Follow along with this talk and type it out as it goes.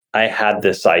I had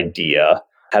this idea.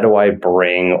 How do I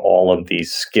bring all of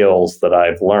these skills that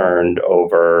I've learned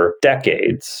over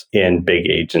decades in big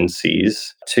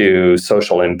agencies to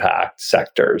social impact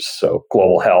sectors? So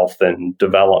global health and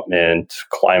development,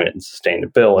 climate and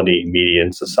sustainability, media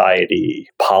and society,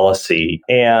 policy.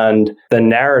 And the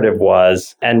narrative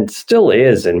was, and still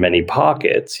is in many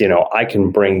pockets, I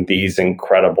can bring these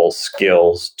incredible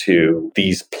skills to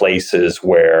these places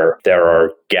where there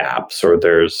are gaps or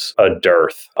there's a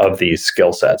dearth of these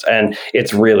skill sets. And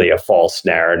it's really a false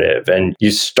narrative. And you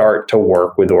start to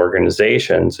work with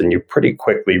organizations and you pretty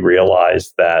quickly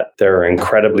realize that there are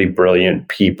incredibly brilliant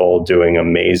people doing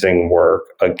amazing work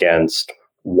against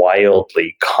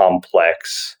wildly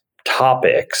complex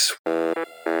topics.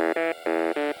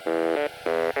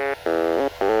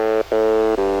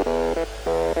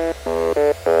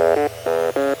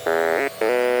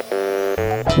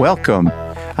 Welcome.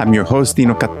 I'm your host,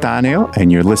 Dino Cattaneo,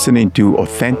 and you're listening to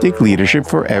Authentic Leadership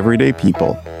for Everyday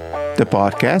People, the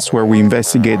podcast where we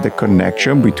investigate the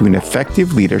connection between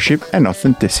effective leadership and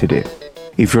authenticity.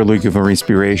 If you're looking for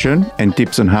inspiration and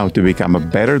tips on how to become a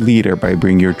better leader by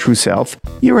bringing your true self,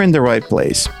 you're in the right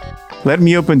place. Let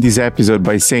me open this episode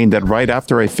by saying that right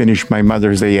after I finished my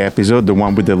Mother's Day episode, the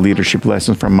one with the leadership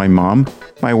lessons from my mom,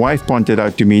 my wife pointed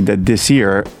out to me that this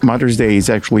year, Mother's Day is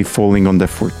actually falling on the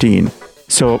 14th.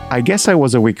 So I guess I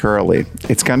was a week early.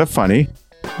 It's kind of funny,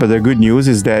 but the good news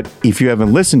is that if you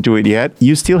haven't listened to it yet,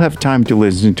 you still have time to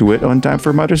listen to it on time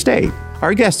for Mother's Day.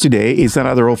 Our guest today is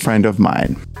another old friend of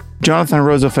mine. Jonathan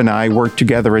Rosoff and I worked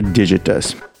together at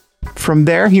Digitus. From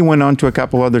there, he went on to a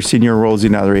couple other senior roles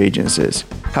in other agencies.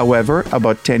 However,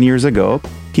 about 10 years ago,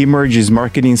 he merged his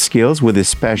marketing skills with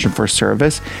his passion for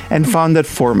service and founded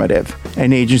Formative,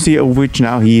 an agency of which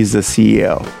now he is the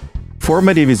CEO.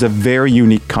 Formative is a very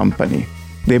unique company.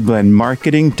 They blend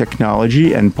marketing,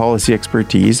 technology, and policy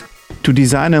expertise to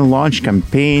design and launch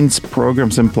campaigns,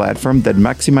 programs, and platforms that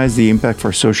maximize the impact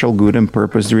for social good and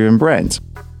purpose-driven brands.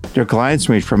 Their clients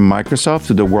range from Microsoft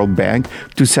to the World Bank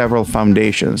to several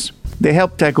foundations. They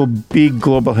help tackle big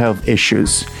global health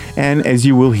issues. And as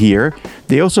you will hear,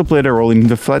 they also played a role in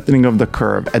the flattening of the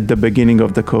curve at the beginning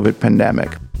of the COVID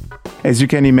pandemic. As you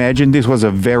can imagine, this was a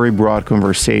very broad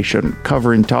conversation,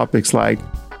 covering topics like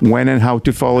when and how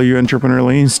to follow your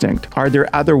entrepreneurial instinct. Are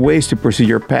there other ways to pursue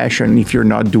your passion if you're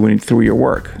not doing it through your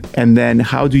work? And then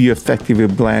how do you effectively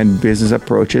blend business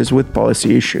approaches with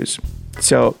policy issues?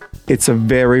 So it's a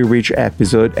very rich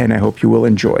episode, and I hope you will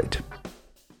enjoy it.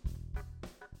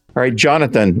 All right,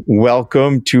 Jonathan,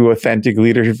 welcome to Authentic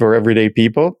Leadership for Everyday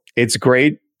People. It's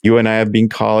great. You and I have been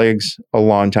colleagues a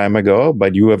long time ago,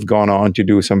 but you have gone on to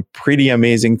do some pretty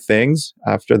amazing things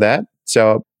after that.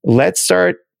 So let's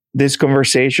start this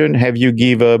conversation. Have you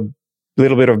give a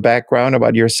little bit of background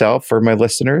about yourself for my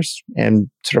listeners and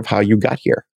sort of how you got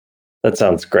here? That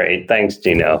sounds great. Thanks,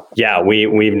 Dino. Yeah,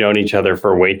 we've known each other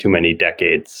for way too many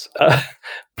decades,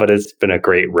 but it's been a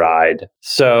great ride.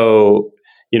 So,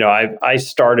 I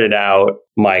started out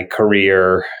my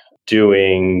career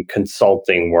doing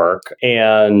consulting work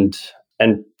and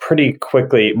pretty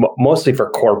quickly, mostly for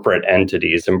corporate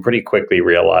entities, and pretty quickly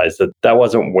realized that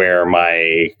wasn't where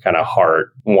my kind of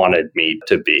heart wanted me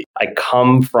to be. I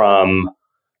come from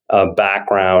a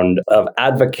background of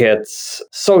advocates,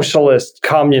 socialists,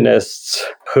 communists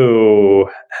who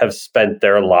have spent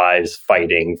their lives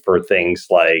fighting for things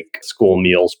like school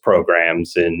meals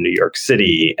programs in New York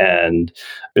City and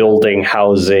building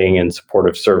housing and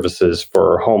supportive services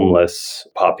for homeless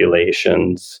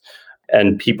populations,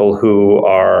 and people who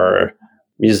are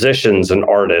musicians and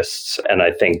artists. And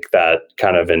I think that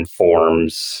kind of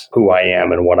informs who I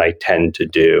am and what I tend to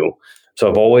do. So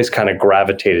I've always kind of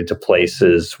gravitated to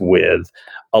places with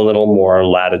a little more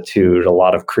latitude, a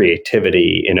lot of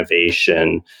creativity,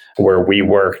 innovation, where we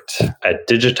worked at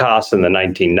Digitas in the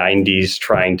 1990s,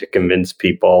 trying to convince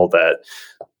people that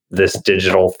this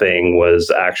digital thing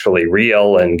was actually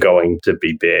real and going to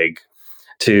be big,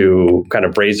 to kind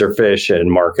of Razorfish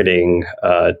and marketing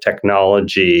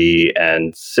technology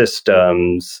and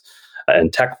systems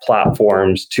and tech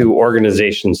platforms, to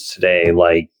organizations today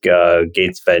like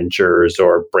Gates Ventures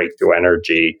or Breakthrough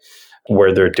Energy,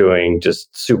 where they're doing just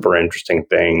super interesting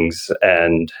things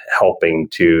and helping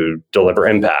to deliver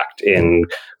impact in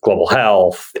global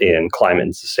health, in climate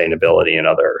and sustainability, and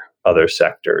other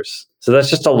sectors. So that's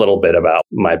just a little bit about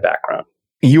my background.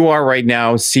 You are right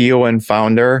now CEO and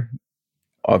founder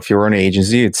of your own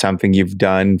agency. It's something you've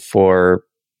done for,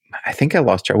 I think I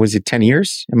lost track. Was it 10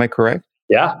 years? Am I correct?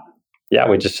 Yeah,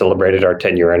 we just celebrated our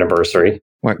 10-year anniversary.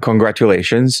 Well,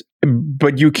 congratulations.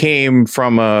 But you came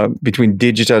from between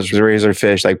Digitas,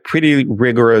 Razorfish, like pretty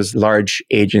rigorous large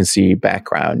agency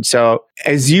background. So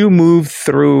as you move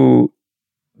through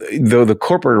the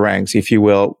corporate ranks, if you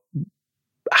will,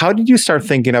 how did you start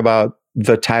thinking about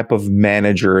the type of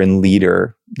manager and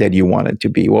leader that you wanted to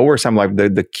be? What were some like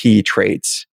the key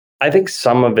traits? I think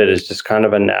some of it is just kind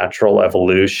of a natural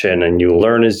evolution, and you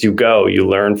learn as you go. You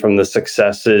learn from the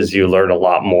successes, you learn a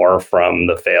lot more from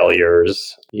the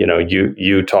failures.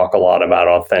 You talk a lot about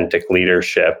authentic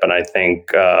leadership, and I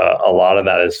think a lot of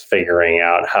that is figuring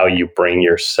out how you bring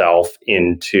yourself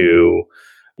into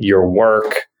your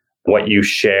work, what you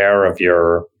share of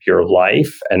your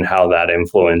life, and how that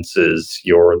influences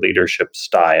your leadership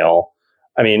style.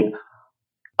 I mean,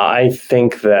 I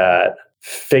think that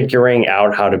figuring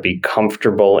out how to be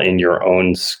comfortable in your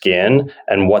own skin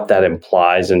and what that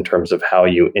implies in terms of how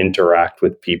you interact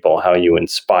with people, how you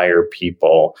inspire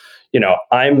people.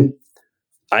 I'm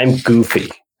goofy.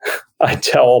 I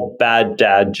tell bad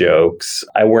dad jokes.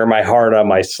 I wear my heart on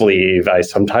my sleeve. I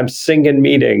sometimes sing in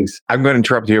meetings. I'm going to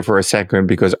interrupt you for a second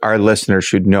because our listeners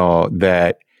should know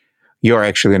that you're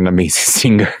actually an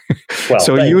amazing singer. Well,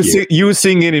 so you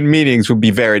singing in meetings would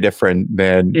be very different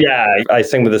than... Yeah, I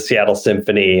sing with the Seattle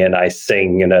Symphony and I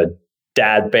sing in a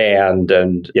dad band,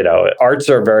 and, arts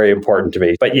are very important to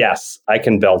me. But yes, I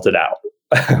can belt it out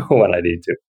when I need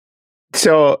to.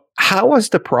 So how was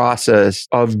the process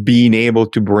of being able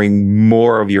to bring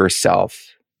more of yourself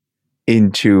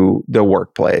into the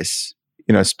workplace,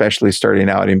 especially starting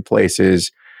out in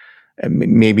places,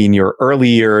 maybe in your early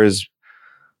years,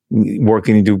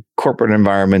 working into corporate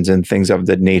environments and things of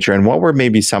that nature? And what were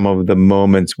maybe some of the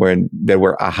moments when there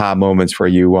were aha moments for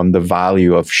you on the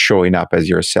value of showing up as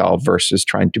yourself versus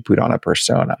trying to put on a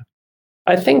persona?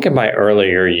 I think in my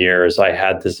earlier years, I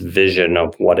had this vision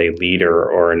of what a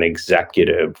leader or an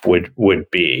executive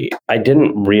would be. I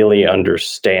didn't really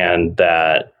understand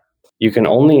that you can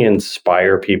only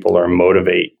inspire people or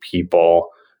motivate people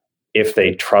if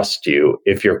they trust you,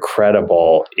 if you're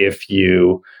credible, if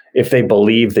they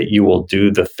believe that you will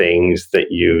do the things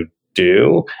that you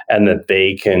do, and that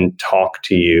they can talk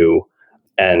to you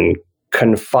and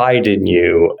confide in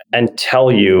you and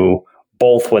tell you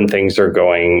both when things are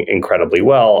going incredibly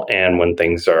well and when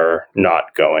things are not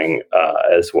going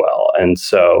as well. And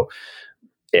so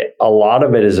a lot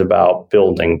of it is about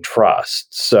building trust.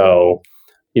 So,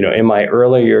 in my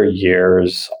earlier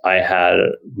years, I had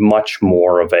much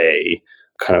more of a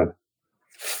kind of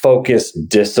focused,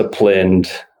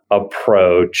 disciplined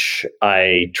approach.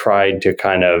 I tried to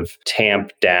kind of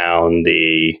tamp down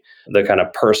the kind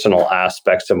of personal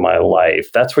aspects of my life.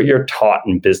 That's what you're taught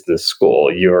in business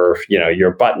school.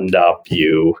 You're buttoned up,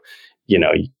 you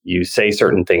say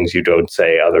certain things, you don't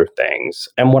say other things.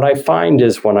 And what I find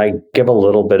is when I give a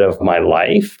little bit of my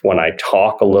life, when I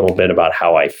talk a little bit about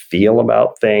how I feel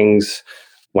about things,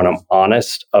 when I'm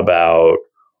honest about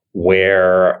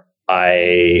where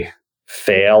I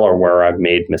fail or where I've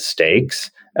made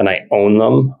mistakes, and I own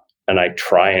them and I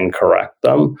try and correct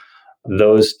them,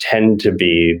 those tend to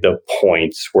be the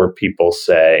points where people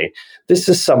say, this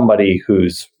is somebody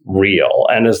who's real.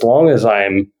 And as long as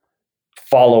I'm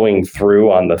following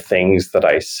through on the things that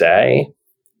I say,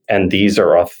 and these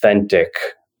are authentic,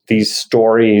 these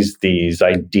stories, these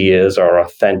ideas are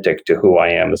authentic to who I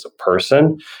am as a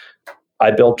person, I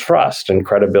build trust and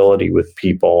credibility with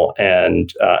people,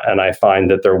 and I find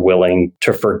that they're willing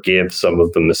to forgive some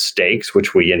of the mistakes,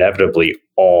 which we inevitably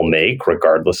all make,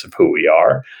 regardless of who we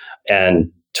are,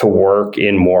 and to work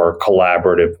in more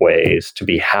collaborative ways, to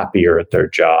be happier at their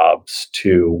jobs,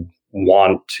 to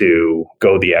want to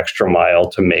go the extra mile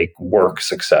to make work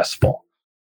successful.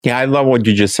 Yeah, I love what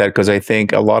you just said, because I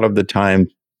think a lot of the time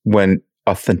when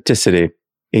authenticity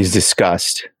is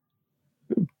discussed,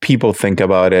 people think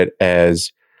about it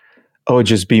as,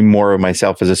 just be more of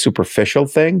myself as a superficial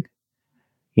thing,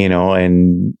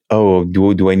 and,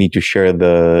 do I need to share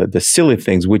the silly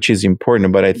things, which is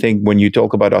important. But I think when you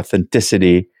talk about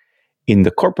authenticity in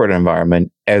the corporate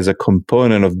environment as a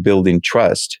component of building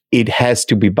trust, it has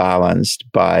to be balanced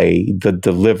by the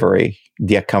delivery,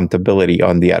 the accountability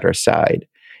on the other side.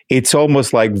 It's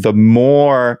almost like the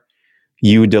more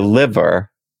you deliver,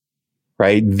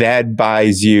 right, that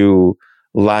buys you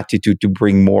latitude to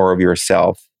bring more of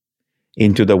yourself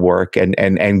into the work and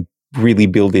really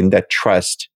building that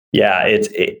trust. Yeah,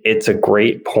 it's a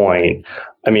great point.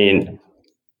 I mean,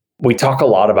 we talk a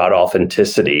lot about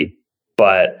authenticity,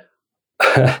 but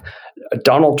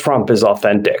Donald Trump is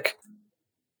authentic.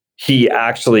 He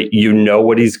actually,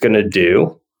 what he's going to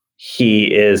do. He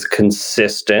is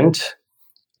consistent,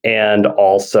 and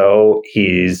also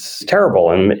he's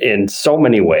terrible in so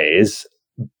many ways.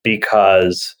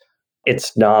 because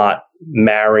it's not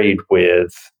married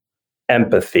with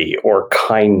empathy or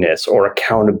kindness or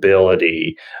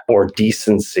accountability or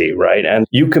decency, right? And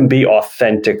you can be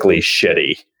authentically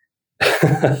shitty.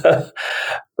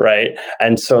 Right.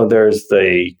 And so there's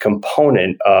the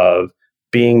component of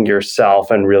being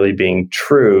yourself and really being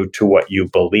true to what you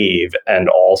believe, and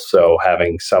also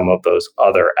having some of those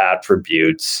other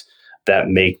attributes that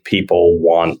make people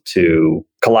want to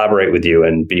collaborate with you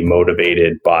and be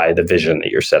motivated by the vision that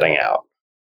you're setting out.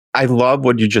 I love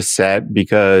what you just said,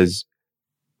 because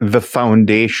the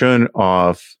foundation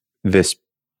of this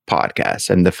podcast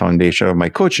and the foundation of my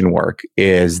coaching work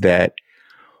is that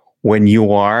when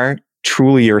you are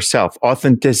truly yourself,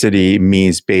 authenticity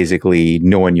means basically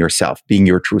knowing yourself, being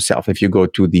your true self. If you go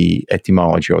to the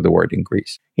etymology of the word in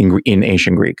Greece, in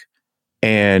ancient Greek.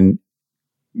 And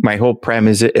my whole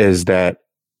premise is that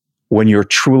when you're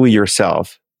truly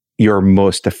yourself, you're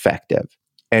most effective.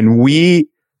 And we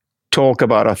talk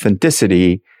about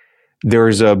authenticity,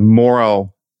 there's a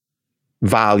moral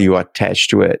value attached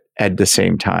to it at the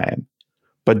same time.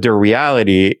 But the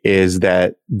reality is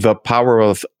that the power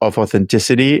of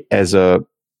authenticity as a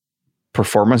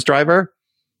performance driver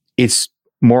is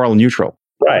moral neutral.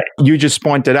 Right. You just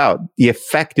pointed out the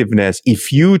effectiveness.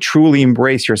 If you truly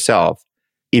embrace yourself,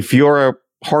 if you're a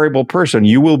horrible person,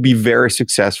 you will be very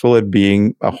successful at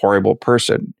being a horrible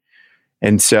person.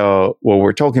 And so what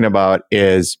we're talking about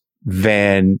is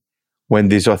then when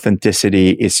this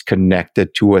authenticity is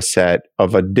connected to a set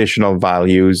of additional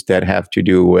values that have to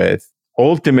do with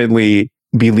ultimately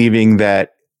believing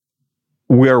that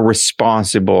we're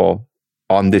responsible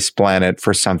on this planet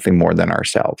for something more than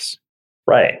ourselves.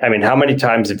 Right. I mean, how many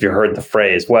times have you heard the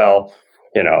phrase, well,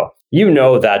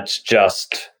 that's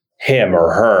just him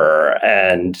or her,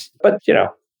 but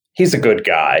he's a good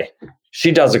guy.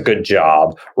 She does a good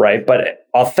job, right? But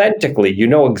authentically, you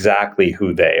know exactly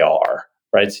who they are,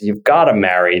 right? So you've got to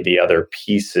marry the other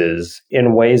pieces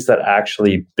in ways that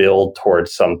actually build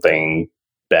towards something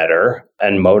better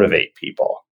and motivate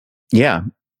people. Yeah.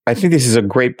 I think this is a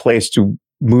great place to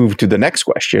move to the next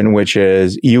question, which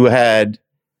is, you had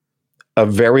a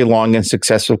very long and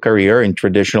successful career in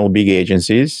traditional big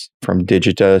agencies, from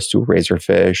Digitas to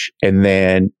Razorfish, and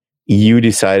then you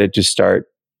decided to start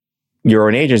your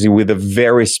own agency with a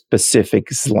very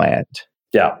specific slant.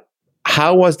 Yeah.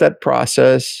 How was that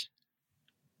process?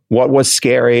 What was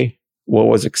scary? What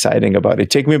was exciting about it?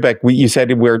 Take me back. You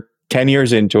said we're 10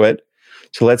 years into it.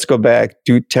 So let's go back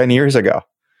to 10 years ago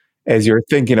as you're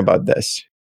thinking about this.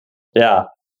 Yeah.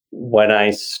 When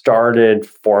I started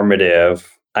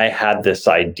Formative, I had this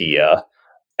idea,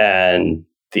 and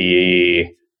the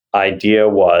idea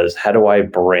was, how do I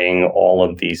bring all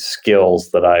of these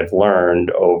skills that I've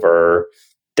learned over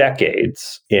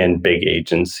decades in big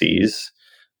agencies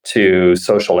to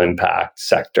social impact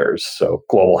sectors? So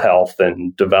global health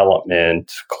and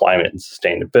development, climate and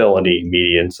sustainability,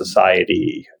 media and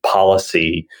society,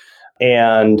 policy.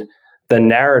 And the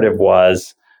narrative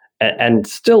was, and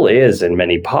still is in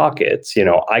many pockets,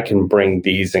 I can bring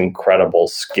these incredible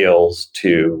skills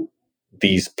to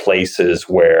these places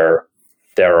where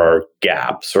there are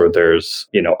gaps or there's,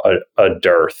 a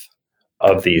dearth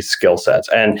of these skill sets.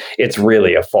 And it's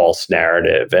really a false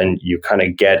narrative. And you kind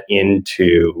of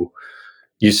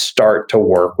you start to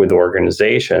work with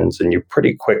organizations, and you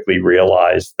pretty quickly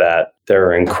realize that there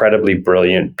are incredibly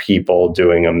brilliant people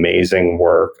doing amazing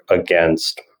work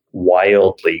against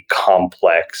wildly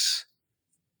complex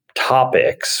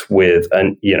topics with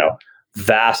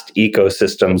vast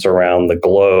ecosystems around the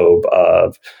globe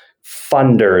of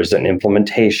funders and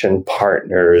implementation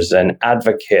partners and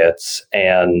advocates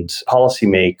and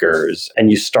policymakers.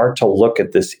 And you start to look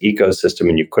at this ecosystem,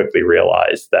 and you quickly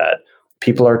realize that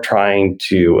people are trying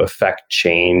to affect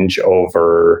change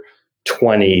over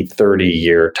 20,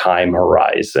 30-year time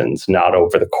horizons, not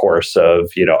over the course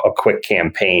of, a quick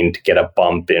campaign to get a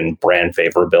bump in brand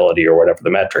favorability or whatever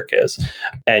the metric is.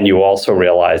 And you also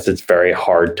realize it's very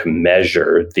hard to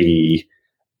measure the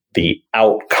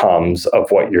outcomes of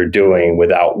what you're doing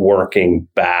without working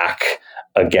back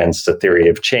against a theory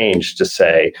of change to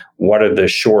say, what are the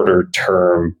shorter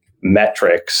term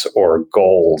metrics or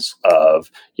goals of,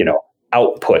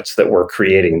 outputs that we're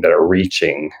creating that are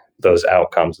reaching those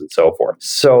outcomes and so forth.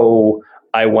 So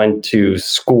I went to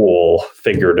school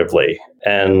figuratively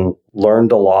and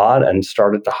learned a lot and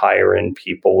started to hire in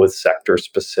people with sector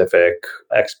specific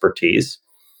expertise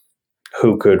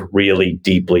who could really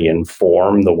deeply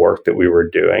inform the work that we were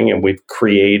doing. And we've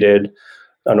created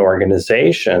an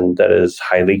organization that is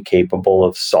highly capable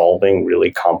of solving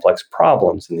really complex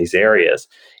problems in these areas.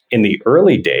 In the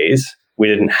early days, we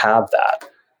didn't have that.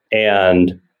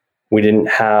 And We didn't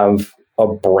have a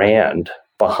brand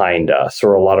behind us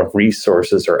or a lot of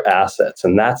resources or assets.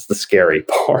 And that's the scary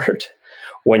part.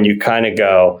 When you kind of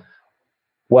go,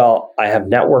 well, I have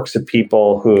networks of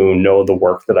people who know the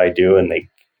work that I do, and they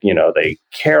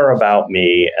care about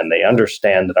me and they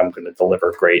understand that I'm going to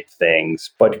deliver great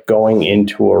things. But going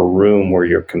into a room where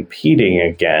you're competing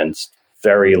against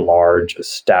very large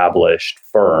established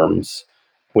firms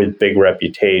with big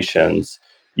reputations,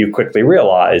 you quickly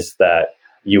realize that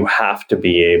you have to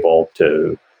be able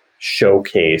to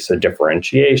showcase a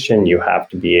differentiation. You have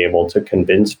to be able to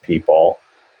convince people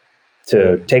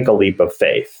to take a leap of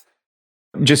faith.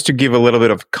 Just to give a little bit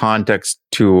of context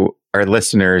to our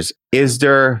listeners, is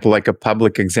there like a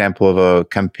public example of a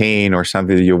campaign or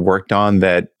something that you worked on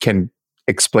that can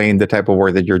explain the type of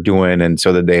work that you're doing, and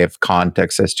so that they have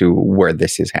context as to where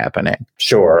this is happening?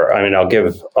 Sure. I mean, I'll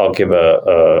give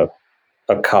a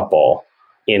couple.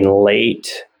 In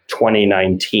late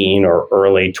 2019 or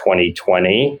early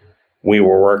 2020, we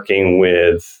were working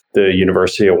with the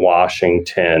University of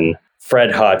Washington,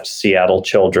 Fred Hutch, Seattle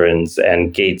Children's,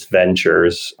 and Gates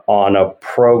Ventures on a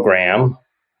program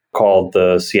called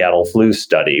the Seattle Flu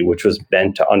Study, which was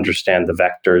meant to understand the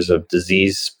vectors of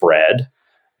disease spread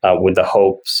with the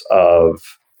hopes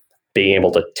of being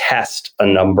able to test a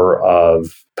number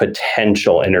of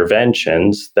potential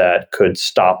interventions that could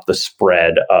stop the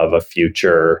spread of a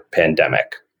future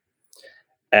pandemic.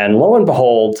 And lo and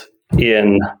behold,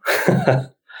 in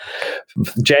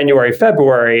January,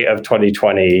 February of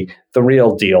 2020, the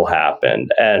real deal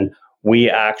happened. And we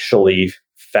actually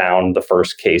found the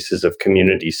first cases of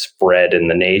community spread in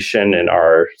the nation in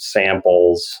our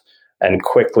samples, and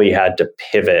quickly had to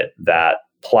pivot that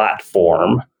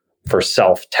platform for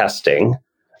self-testing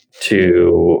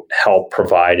to help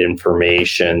provide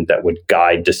information that would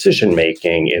guide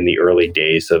decision-making in the early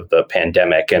days of the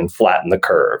pandemic and flatten the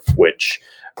curve, which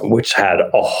had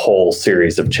a whole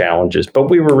series of challenges. But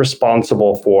we were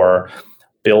responsible for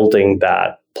building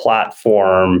that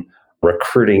platform,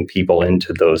 recruiting people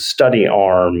into those study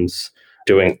arms,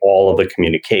 doing all of the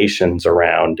communications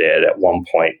around it. At one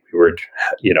point,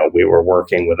 we were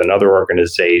working with another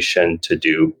organization to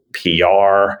do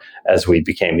PR as we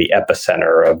became the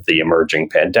epicenter of the emerging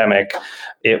pandemic.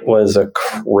 It was a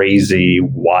crazy,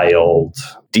 wild,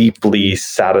 deeply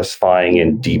satisfying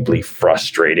and deeply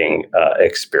frustrating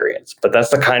experience. But that's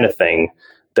the kind of thing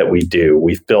that we do.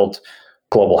 We've built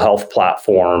global health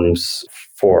platforms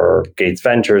for Gates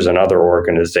Ventures and other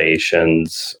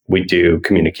organizations. We do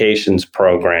communications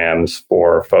programs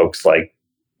for folks like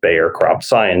Bayer Crop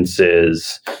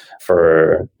Sciences,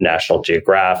 for National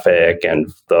Geographic,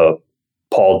 and the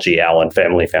Paul G. Allen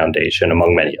Family Foundation,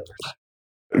 among many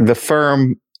others. The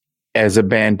firm, as a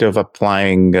band of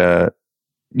applying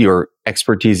your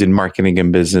expertise in marketing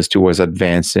and business towards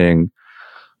advancing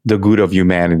the good of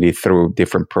humanity through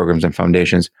different programs and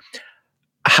foundations.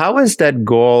 How has that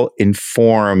goal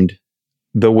informed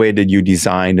the way that you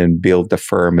designed and built the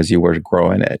firm as you were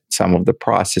growing it? Some of the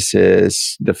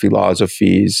processes, the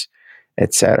philosophies,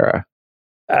 etc.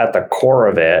 At the core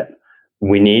of it,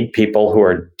 we need people who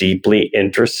are deeply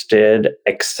interested,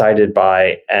 excited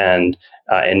by, and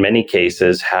in many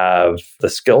cases have the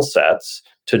skill sets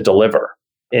to deliver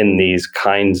in these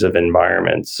kinds of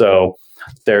environments. So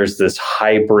there's this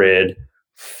hybrid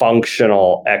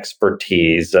functional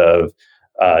expertise of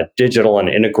digital and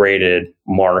integrated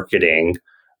marketing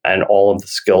and all of the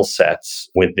skill sets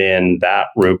within that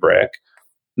rubric,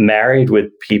 married with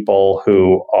people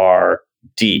who are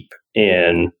deep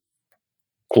in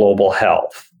global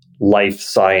health, life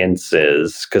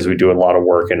sciences, because we do a lot of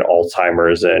work in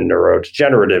Alzheimer's and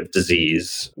neurodegenerative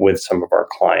disease with some of our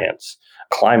clients,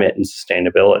 climate and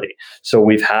sustainability. So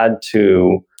we've had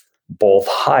to both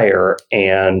hire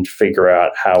and figure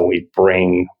out how we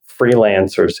bring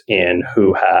freelancers in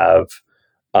who have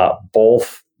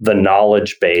both the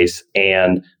knowledge base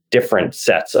and different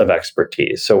sets of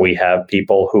expertise. So we have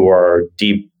people who are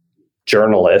deep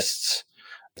journalists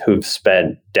who've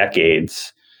spent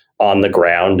decades on the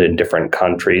ground in different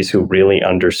countries, who really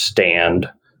understand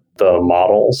the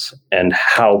models and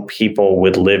how people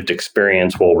with lived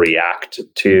experience will react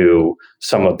to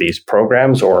some of these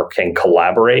programs or can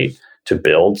collaborate to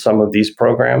build some of these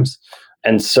programs.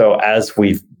 And so as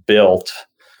we've built,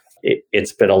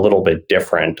 it's been a little bit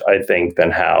different, I think,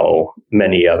 than how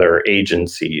many other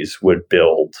agencies would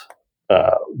build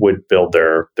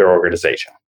their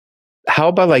organization. How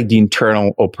about like the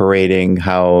internal operating,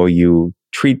 how you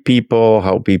treat people,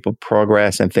 how people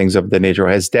progress and things of the nature?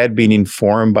 Has that been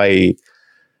informed by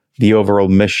the overall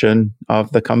mission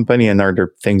of the company, and are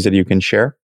there things that you can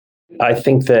share? I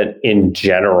think that in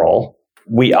general,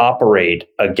 we operate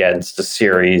against a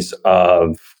series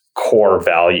of core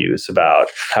values about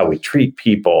how we treat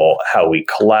people, how we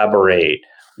collaborate,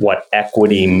 what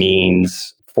equity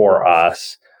means for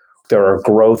us. There are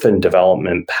growth and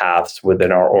development paths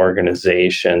within our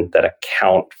organization that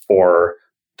account for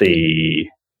the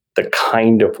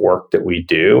kind of work that we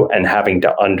do, and having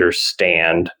to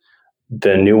understand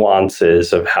the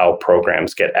nuances of how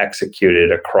programs get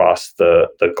executed across the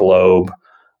globe.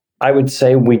 I would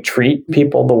say we treat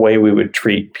people the way we would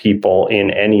treat people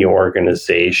in any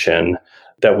organization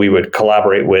that we would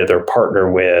collaborate with or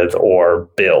partner with or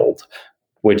build,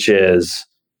 which is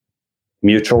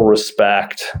mutual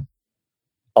respect,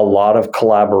 a lot of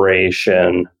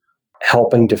collaboration,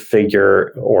 helping to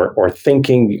figure or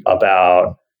thinking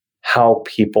about how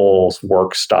people's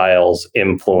work styles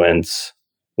influence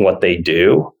what they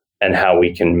do and how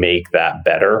we can make that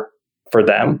better for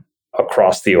them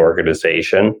across the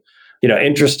organization.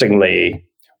 Interestingly,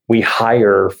 we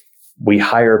hire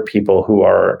people who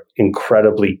are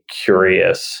incredibly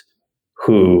curious,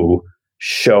 who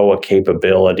show a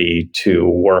capability to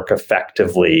work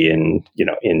effectively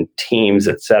in teams,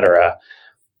 et cetera.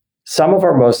 Some of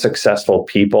our most successful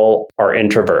people are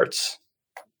introverts.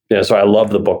 So I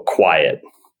love the book Quiet.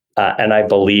 And I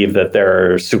believe that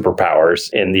there are superpowers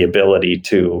in the ability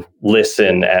to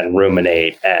listen and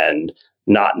ruminate and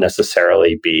not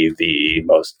necessarily be the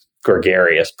most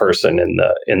gregarious person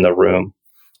in the room.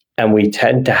 And we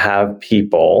tend to have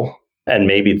people, and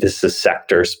maybe this is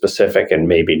sector specific and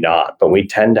maybe not, but we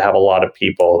tend to have a lot of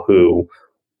people who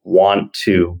want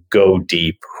to go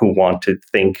deep, who want to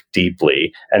think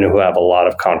deeply, and who have a lot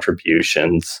of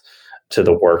contributions to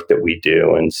the work that we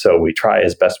do. And so we try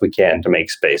as best we can to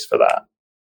make space for that.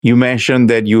 You mentioned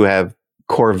that you have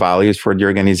core values for the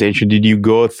organization. Did you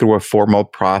go through a formal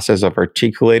process of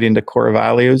articulating the core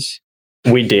values?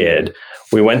 We did.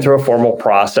 We went through a formal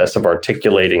process of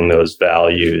articulating those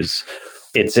values.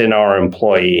 It's in our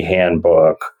employee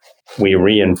handbook. We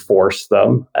reinforce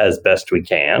them as best we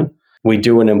can. We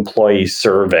do an employee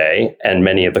survey, and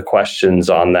many of the questions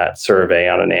on that survey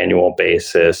on an annual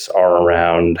basis are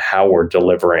around how we're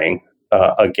delivering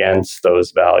against those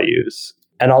values.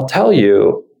 And I'll tell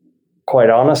you,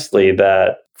 quite honestly,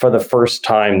 that for the first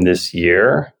time this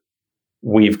year,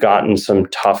 we've gotten some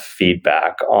tough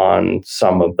feedback on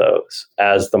some of those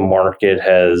as the market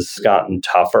has gotten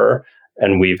tougher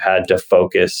and we've had to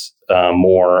focus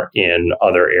more in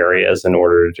other areas in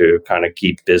order to kind of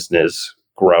keep business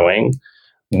growing.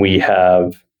 We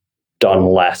have done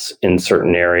less in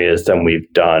certain areas than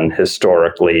we've done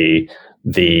historically.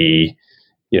 The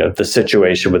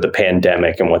situation with the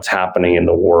pandemic and what's happening in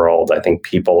the world, I think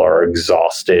people are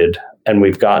exhausted. And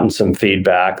we've gotten some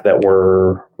feedback that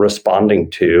we're responding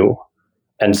to,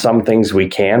 and some things we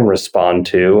can respond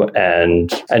to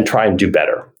and try and do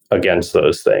better against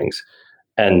those things.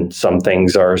 And some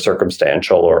things are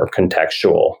circumstantial or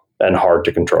contextual and hard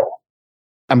to control.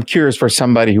 I'm curious, for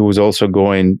somebody who was also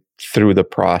going through the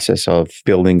process of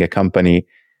building a company,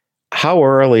 how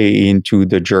early into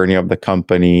the journey of the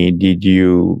company did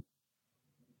you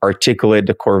articulate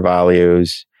the core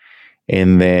values?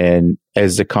 And then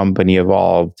as the company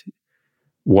evolved,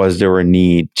 was there a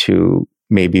need to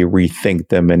maybe rethink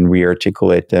them and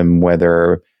re-articulate them,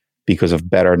 whether because of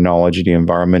better knowledge of the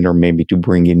environment or maybe to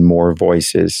bring in more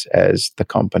voices as the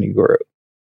company grew?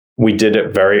 We did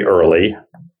it very early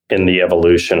in the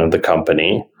evolution of the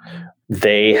company.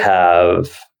 They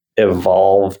have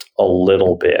evolved a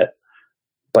little bit,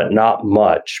 but not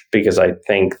much, because I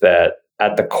think that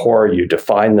at the core, you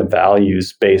define the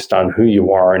values based on who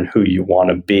you are and who you want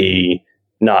to be,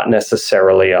 not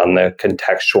necessarily on the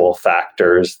contextual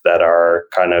factors that are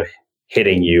kind of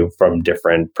hitting you from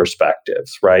different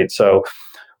perspectives, right? So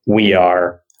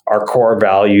our core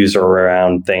values are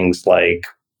around things like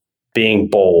being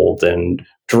bold and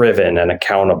driven and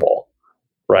accountable,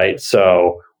 right?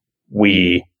 So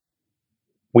we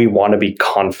want to be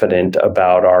confident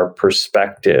about our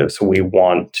perspectives. We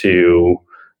want to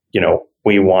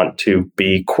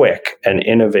be quick and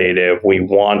innovative. We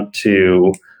want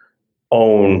to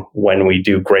own when we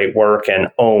do great work and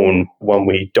own when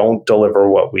we don't deliver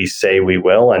what we say we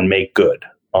will and make good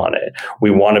on it.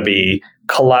 We want to be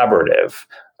collaborative.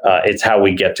 It's how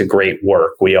we get to great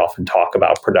work. We often talk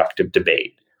about productive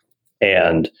debate.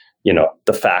 And,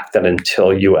 the fact that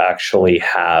until you actually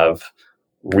have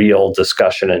real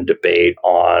discussion and debate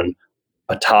on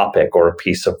a topic or a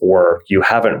piece of work, you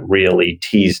haven't really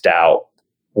teased out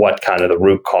what kind of the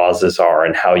root causes are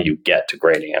and how you get to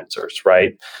great answers,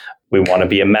 right? We want to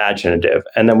be imaginative,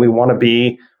 and then we want to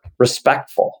be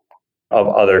respectful of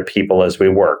other people as we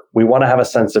work. We want to have a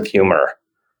sense of humor.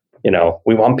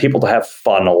 We want people to have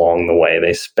fun along the way.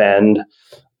 They spend,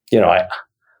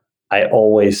 I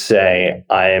always say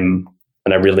and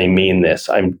I really mean this,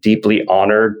 I'm deeply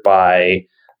honored by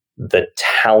the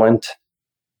talent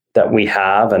that we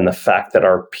have and the fact that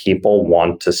our people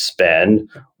want to spend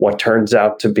what turns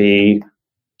out to be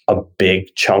a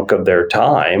big chunk of their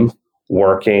time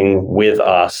working with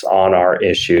us on our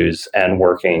issues and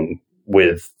working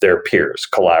with their peers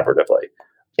collaboratively.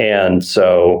 And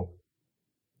so,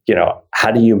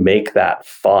 how do you make that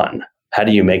fun? How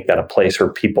do you make that a place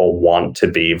where people want to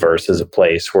be versus a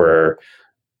place where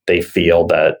they feel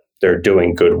that they're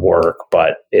doing good work,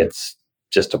 but it's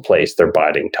just a place they're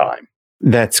biding time?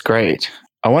 That's great.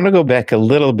 I want to go back a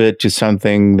little bit to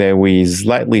something that we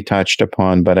slightly touched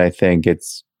upon, but I think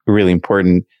it's really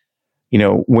important.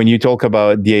 When you talk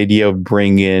about the idea of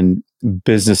bringing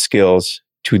business skills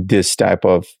to this type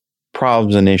of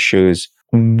problems and issues,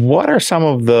 what are some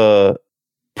of the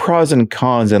pros and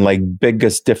cons and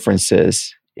biggest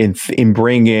differences in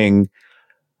bringing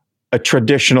a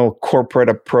traditional corporate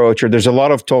approach? Or there's a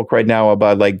lot of talk right now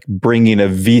about bringing a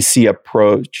VC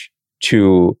approach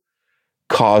to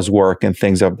cause work and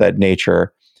things of that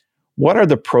nature. What are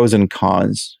the pros and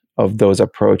cons of those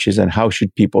approaches, and how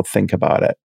should people think about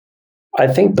it? I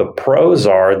think the pros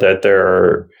are that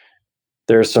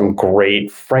there's some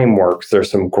great frameworks, there's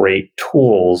some great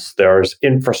tools, there's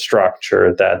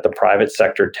infrastructure that the private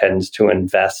sector tends to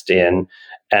invest in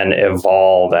and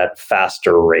evolve at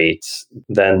faster rates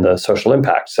than the social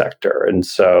impact sector. And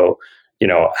so,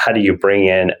 how do you bring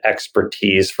in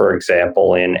expertise, for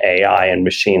example, in AI and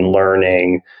machine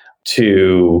learning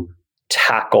to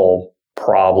tackle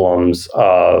problems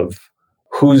of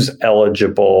who's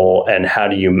eligible and how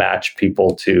do you match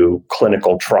people to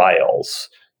clinical trials,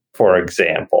 for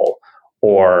example,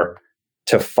 or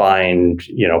to find,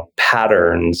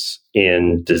 patterns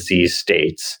in disease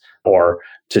states, or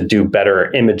to do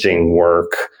better imaging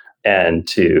work and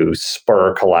to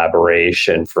spur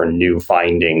collaboration for new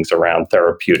findings around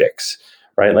therapeutics,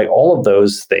 right? All of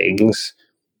those things,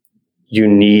 you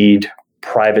need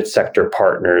private sector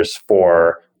partners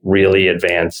for really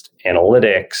advanced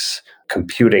analytics,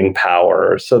 computing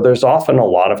power. So there's often a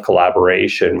lot of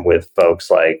collaboration with folks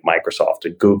like Microsoft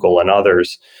and Google and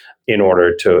others in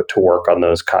order to work on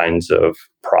those kinds of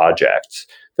projects.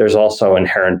 There's also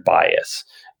inherent bias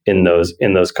in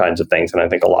those kinds of things. And I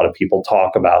think a lot of people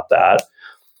talk about that.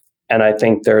 And I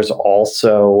think there's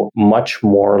also much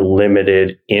more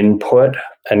limited input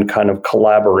and kind of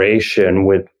collaboration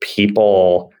with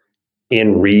people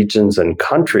in regions and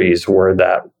countries where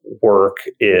that work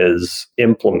is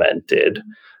implemented.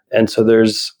 And so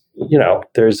there's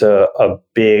a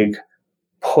big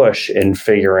push in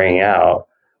figuring out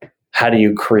how do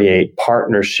you create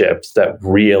partnerships that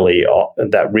really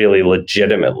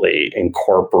legitimately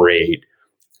incorporate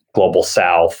Global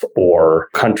South or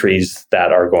countries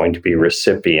that are going to be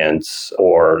recipients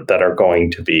or that are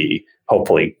going to be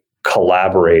hopefully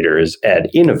collaborators and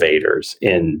innovators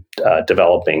in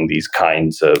developing these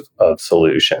kinds of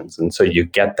solutions. And so you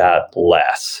get that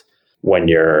less when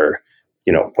you're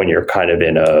kind of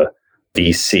in a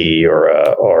VC or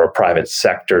a private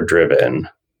sector driven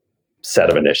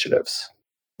set of initiatives.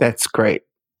 That's great.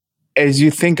 As you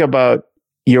think about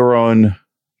your own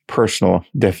personal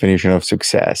definition of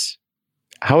success,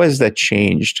 how has that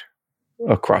changed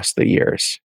across the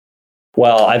years?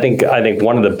 Well, I think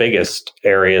one of the biggest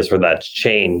areas where that's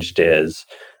changed is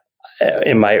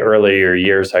in my earlier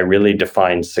years, I really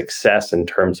defined success in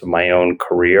terms of my own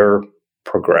career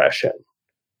progression.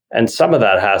 And some of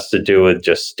that has to do with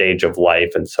just stage of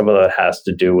life, and some of that has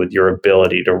to do with your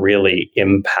ability to really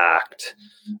impact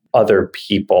other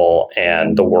people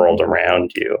and the world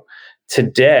around you.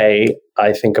 Today,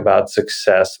 I think about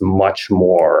success much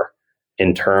more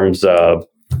in terms of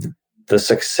the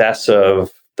success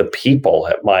of the people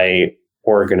at my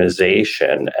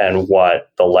organization and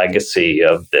what the legacy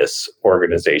of this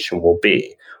organization will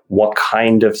be. What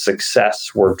kind of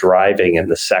success we're driving in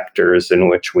the sectors in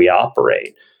which we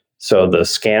operate. So the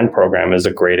SCAN program is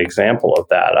a great example of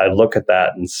that. I look at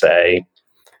that and say,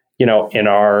 in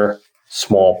our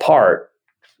small part,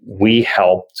 we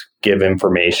helped give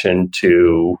information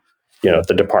to,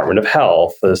 the Department of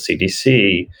Health, the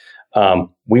CDC.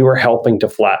 We were helping to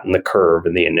flatten the curve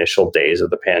in the initial days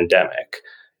of the pandemic.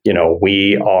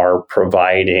 We are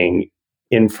providing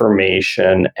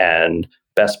information and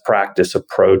best practice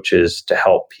approaches to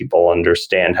help people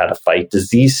understand how to fight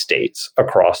disease states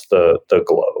across the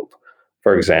globe,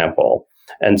 for example.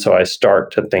 And so I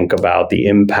start to think about the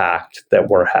impact that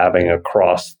we're having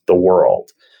across the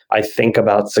world. I think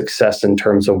about success in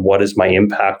terms of what is my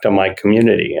impact on my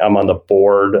community. I'm on the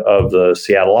board of the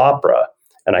Seattle Opera,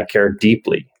 and I care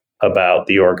deeply about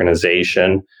the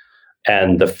organization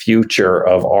and the future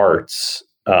of arts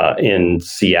in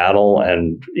Seattle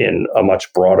and in a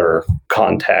much broader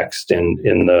context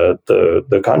in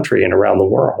the country and around the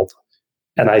world.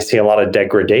 And I see a lot of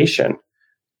degradation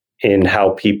in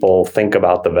how people think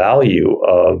about the value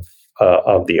of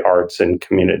the arts and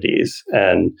communities.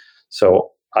 And so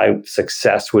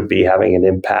success would be having an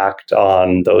impact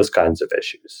on those kinds of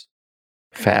issues.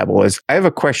 Fabulous. I have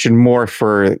a question more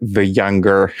for the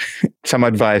younger, some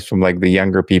advice from like the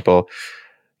younger people.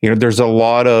 There's a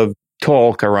lot of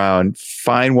talk around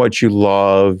find what you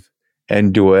love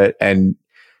and do it. And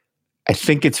I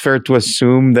think it's fair to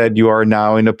assume that you are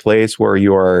now in a place where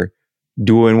you are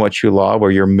doing what you love,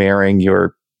 where you're marrying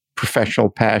your professional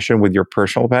passion with your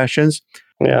personal passions.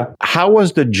 Yeah. How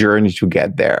was the journey to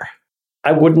get there?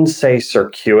 I wouldn't say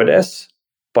circuitous,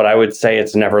 but I would say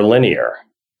it's never linear.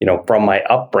 From my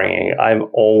upbringing, I've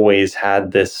always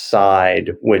had this side,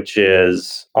 which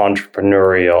is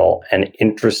entrepreneurial and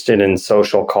interested in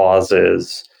social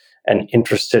causes and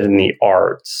interested in the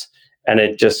arts. And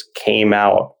it just came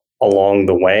out along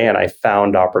the way, and I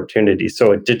found opportunities.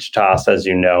 So at Digitas, as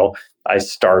you know, I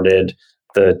started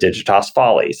the Digitas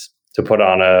Follies to put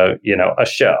on a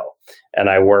show.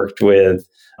 And I worked with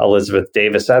Elizabeth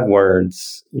Davis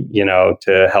Edwards,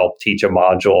 to help teach a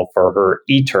module for her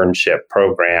internship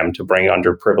program to bring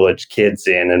underprivileged kids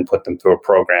in and put them through a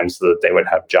program so that they would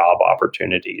have job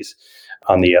opportunities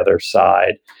on the other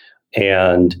side.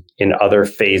 And in other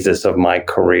phases of my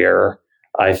career,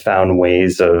 I found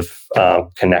ways of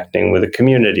connecting with the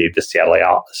community. The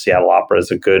Seattle Opera is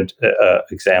a good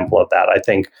example of that. I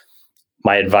think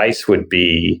my advice would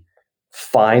be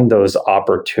find those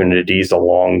opportunities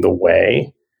along the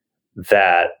way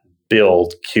that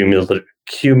build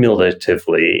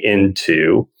cumulatively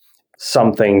into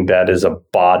something that is a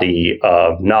body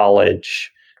of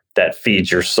knowledge that feeds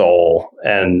your soul.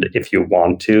 And if you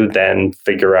want to, then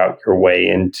figure out your way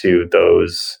into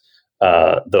those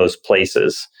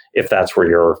places if that's where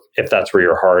your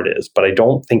heart is. But I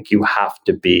don't think you have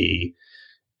to be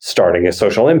starting a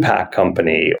social impact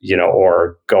company,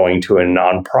 or going to a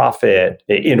nonprofit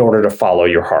in order to follow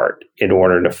your heart, in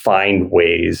order to find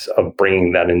ways of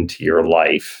bringing that into your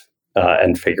life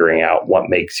and figuring out what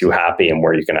makes you happy and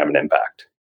where you can have an impact.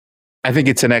 I think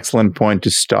it's an excellent point to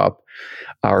stop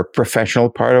our professional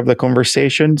part of the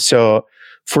conversation. So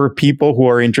for people who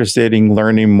are interested in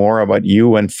learning more about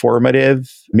you and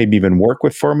Formative, maybe even work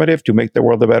with Formative to make the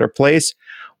world a better place,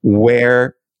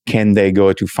 where can they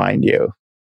go to find you?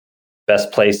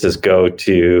 Best place is go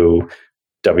to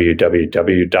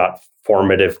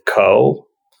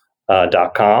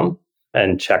www.formativeco.com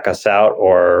and check us out,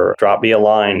 or drop me a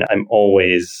line. I'm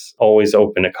always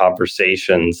open to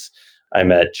conversations.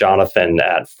 I'm at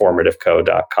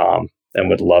jonathan@formativeco.com and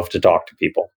would love to talk to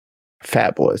people.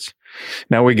 Fabulous.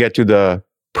 Now we get to the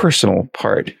personal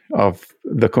part of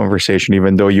the conversation,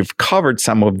 even though you've covered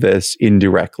some of this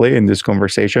indirectly in this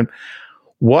conversation.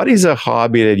 What is a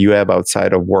hobby that you have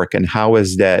outside of work, and how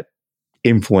has that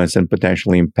influenced and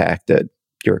potentially impacted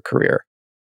your career?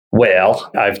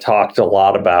 Well, I've talked a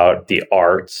lot about the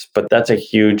arts, but that's a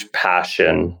huge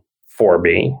passion for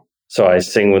me. So I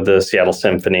sing with the Seattle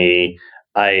Symphony.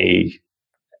 I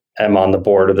am on the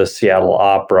board of the Seattle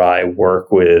Opera. I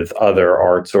work with other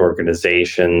arts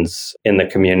organizations in the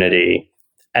community.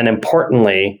 And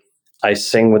importantly, I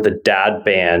sing with the dad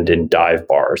band in dive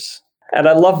bars. And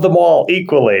I love them all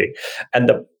equally. And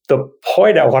the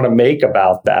point I want to make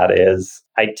about that is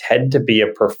I tend to be a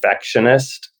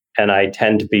perfectionist, and I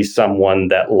tend to be someone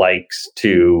that likes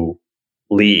to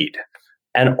lead.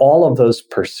 And all of those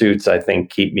pursuits, I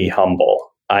think, keep me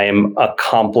humble. I am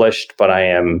accomplished, but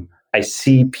I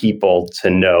see people to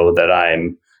know that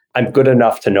I'm good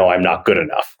enough to know I'm not good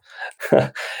enough.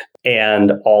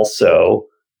 And also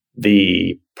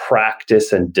the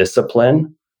practice and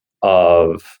discipline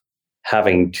of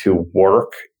having to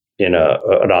work in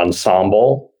an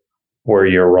ensemble where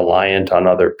you're reliant on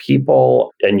other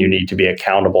people and you need to be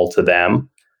accountable to them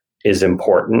is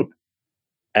important.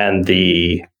 And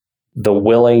the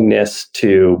willingness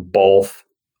to both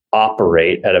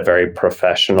operate at a very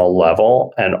professional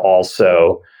level and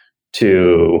also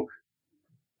to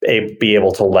be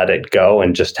able to let it go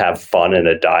and just have fun in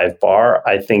a dive bar,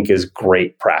 I think is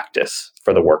great practice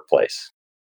for the workplace.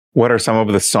 What are some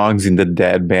of the songs in the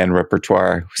dad band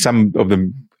repertoire? Some of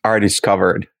them are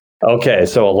discovered. Okay,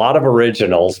 so a lot of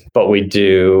originals, but we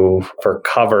do, for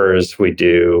covers, we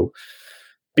do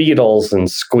Beatles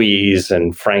and Squeeze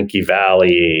and Frankie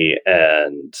Valli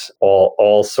and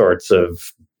all sorts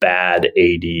of bad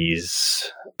 80s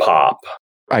pop.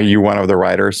 Are you one of the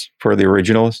writers for the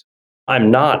originals?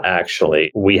 I'm not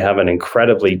actually. We have an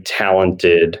incredibly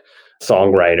talented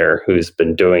songwriter who's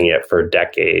been doing it for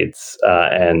decades,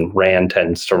 and Rand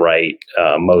tends to write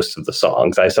most of the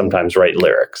songs. I sometimes write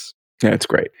lyrics. That's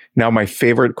great. Now, my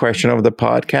favorite question of the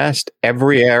podcast: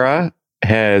 every era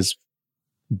has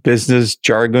business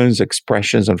jargons,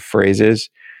 expressions, and phrases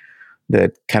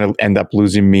that kind of end up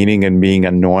losing meaning and being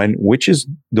annoying. Which is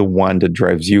the one that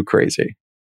drives you crazy?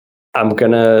 I'm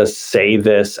going to say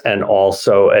this and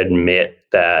also admit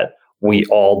that we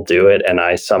all do it, and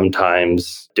I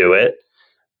sometimes do it.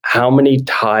 How many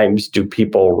times do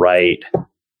people write,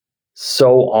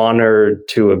 "So honored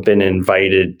to have been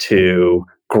invited to,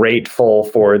 grateful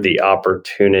for the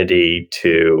opportunity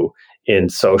to," in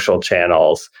social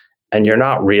channels? And you're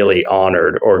not really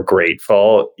honored or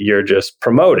grateful. You're just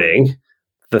promoting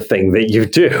the thing that you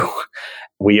do.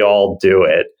 We all do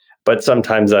it. But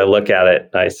sometimes I look at it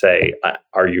and I say,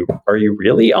 are you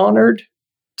really honored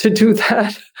to do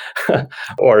that?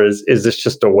 Or is this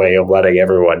just a way of letting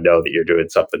everyone know that you're doing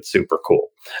something super cool?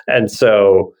 And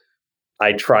so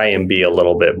I try and be a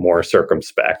little bit more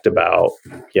circumspect about,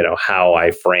 how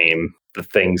I frame the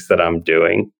things that I'm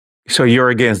doing. So you're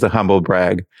against the humble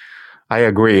brag. I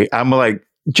agree. I'm like,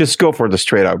 just go for the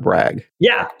straight up brag.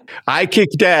 Yeah. I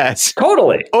kicked ass.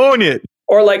 Totally. Own it.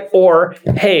 Or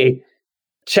hey,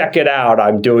 check it out.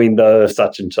 I'm doing the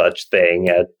such and such thing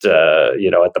at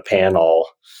the panel.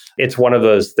 It's one of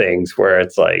those things where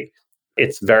it's like,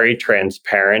 it's very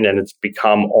transparent and it's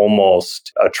become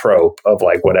almost a trope of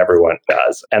like what everyone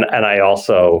does. And I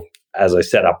also, as I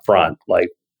said up front, like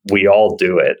we all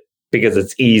do it because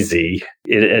it's easy,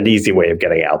 an easy way of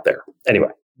getting out there. Anyway.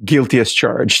 Guilty as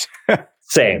charged.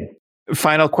 Same.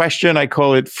 Final question. I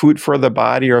call it food for the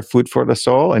body or food for the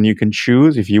soul. And you can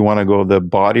choose if you want to go the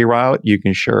body route, you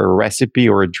can share a recipe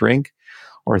or a drink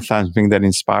or something that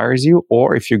inspires you.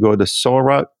 Or if you go the soul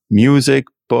route, music,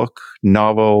 book,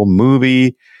 novel,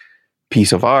 movie,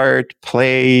 piece of art,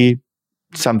 play,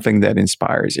 something that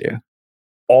inspires you.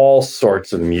 All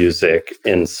sorts of music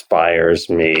inspires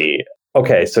me.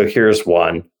 Okay, so here's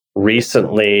one.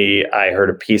 Recently, I heard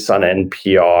a piece on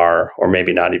NPR, or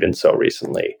maybe not even so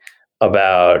recently,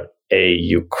 about a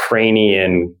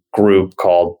Ukrainian group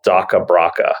called Daka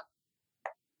Braka.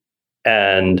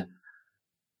 And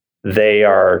they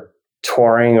are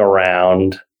touring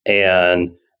around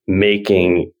and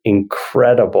making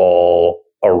incredible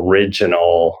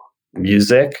original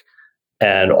music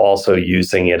and also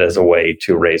using it as a way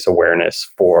to raise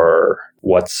awareness for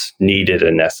what's needed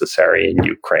and necessary in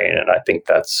Ukraine. And I think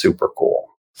that's super cool.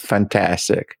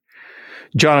 Fantastic.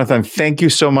 Jonathan, thank you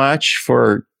so much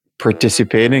for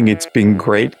participating. It's been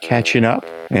great catching up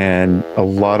and a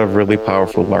lot of really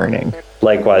powerful learning.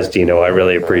 Likewise, Dino, I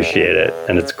really appreciate it.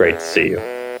 And it's great to see you.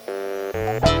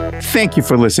 Thank you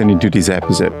for listening to this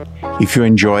episode. If you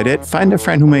enjoyed it, find a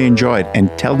friend who may enjoy it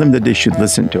and tell them that they should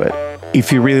listen to it.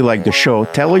 If you really like the show,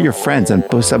 tell all your friends and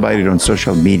post about it on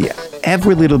social media.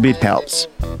 Every little bit helps.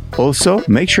 Also,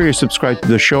 make sure you subscribe to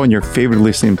the show on your favorite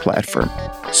listening platform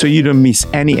so you don't miss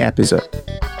any episode.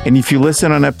 And if you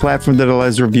listen on a platform that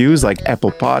allows reviews like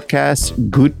Apple Podcasts,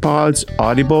 Good Pods,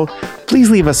 Audible, please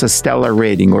leave us a stellar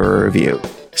rating or a review.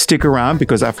 Stick around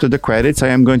because after the credits, I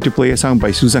am going to play a song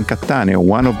by Susan Cattaneo,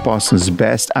 one of Boston's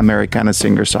best Americana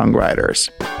singer-songwriters.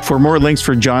 For more links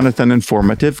for Jonathan and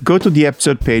Formative, go to the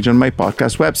episode page on my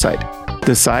podcast website.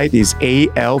 The site is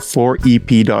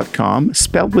al4ep.com,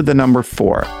 spelled with the number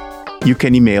 4. You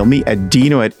can email me at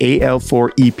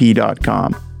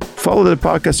dino@al4ep.com. Follow the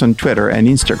podcast on Twitter and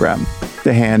Instagram.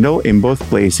 The handle in both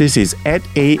places is at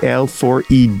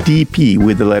AL4EDP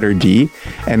with the letter D,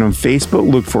 and on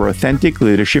Facebook, look for Authentic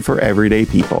Leadership for Everyday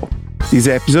People. This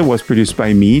episode was produced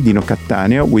by me, Dino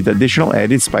Cattaneo, with additional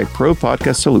edits by Pro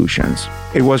Podcast Solutions.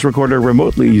 It was recorded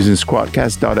remotely using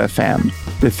Squadcast.fm.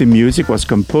 The theme music was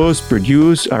composed,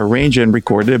 produced, arranged, and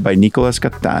recorded by Nicolas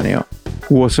Cattaneo,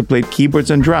 who also played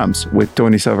keyboards and drums, with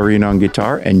Tony Savarino on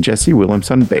guitar and Jesse Williams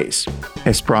on bass.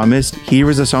 As promised, here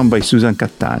is a song by Susan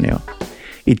Cattaneo.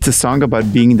 It's a song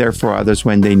about being there for others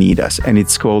when they need us, and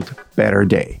it's called Better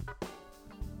Day.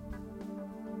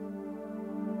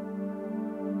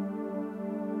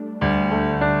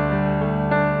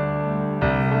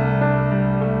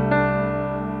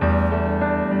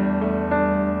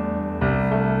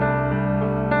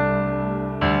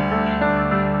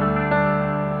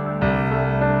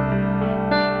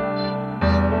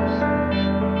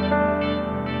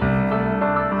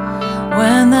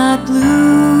 When that blue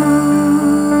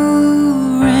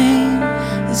rain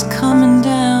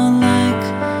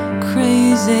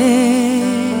day.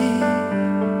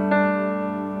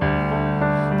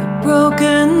 The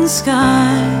broken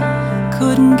sky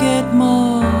couldn't get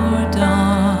more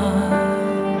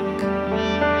dark,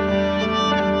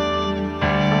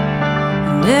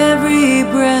 and every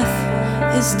breath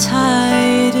is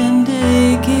tight and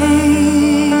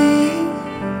aching,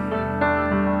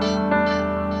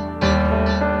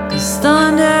 'cause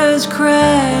thunder's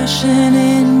crashing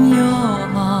in your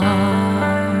heart.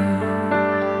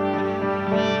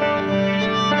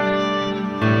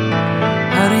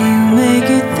 How do you make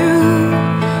it through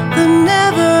the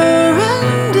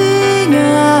never-ending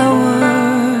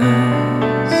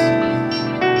hours?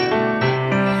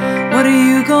 What are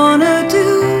you gonna do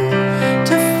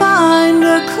to find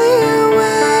a clear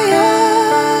way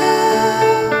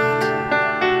out?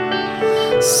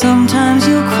 Sometimes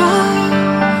you'll cry,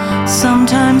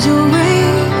 sometimes you'll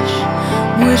rage,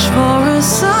 wish for a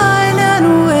sign and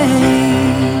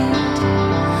wait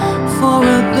for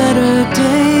a better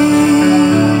day,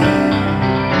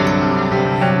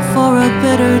 for a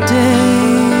better day.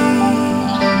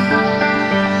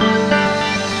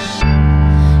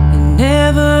 You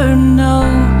never know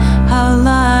how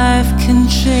life can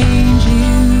change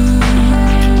you.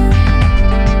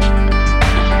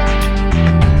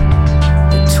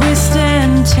 The twist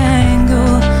and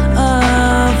tangle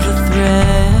of the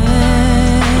thread.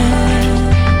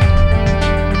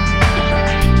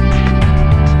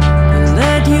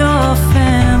 Let your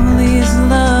family's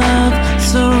love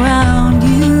surround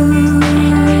you.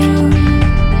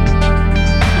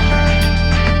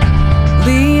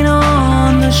 Lean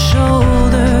on the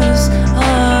shoulders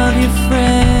of your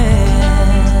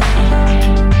friends.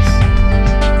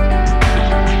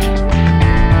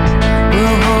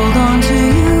 We'll hold on to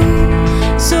you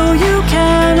so you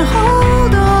can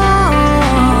hold on,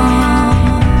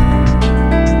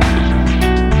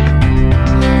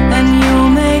 and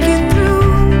you'll make it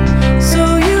through, so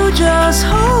you just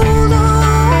hold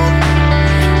on.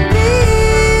 Be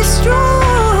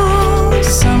strong.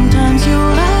 Sometimes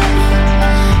you'll laugh,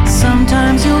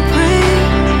 sometimes you'll pray,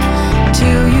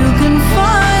 till you can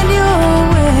find your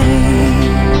way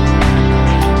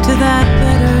to that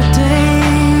better day,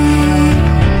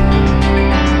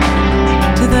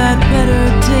 to that better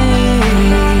day.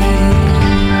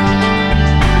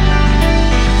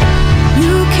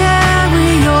 You carry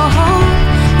your hope,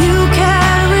 you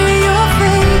carry your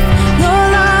faith, your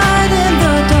light in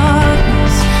the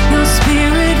darkness, your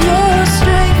spirit, your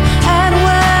strength. And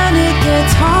when it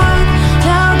gets hard,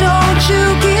 now don't you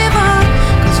give up,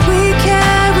 'cause we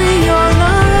carry your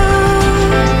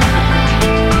love.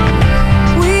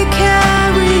 We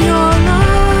carry your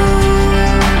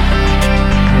love.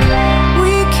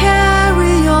 We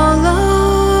carry your love.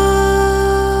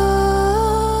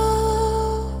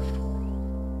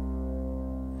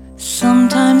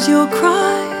 Sometimes you'll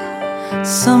cry,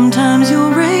 sometimes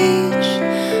you'll rage,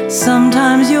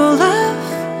 sometimes you'll laugh,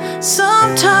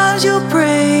 sometimes you'll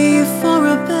pray for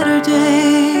a better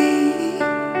day,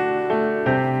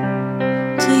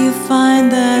 till you find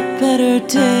that better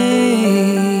day.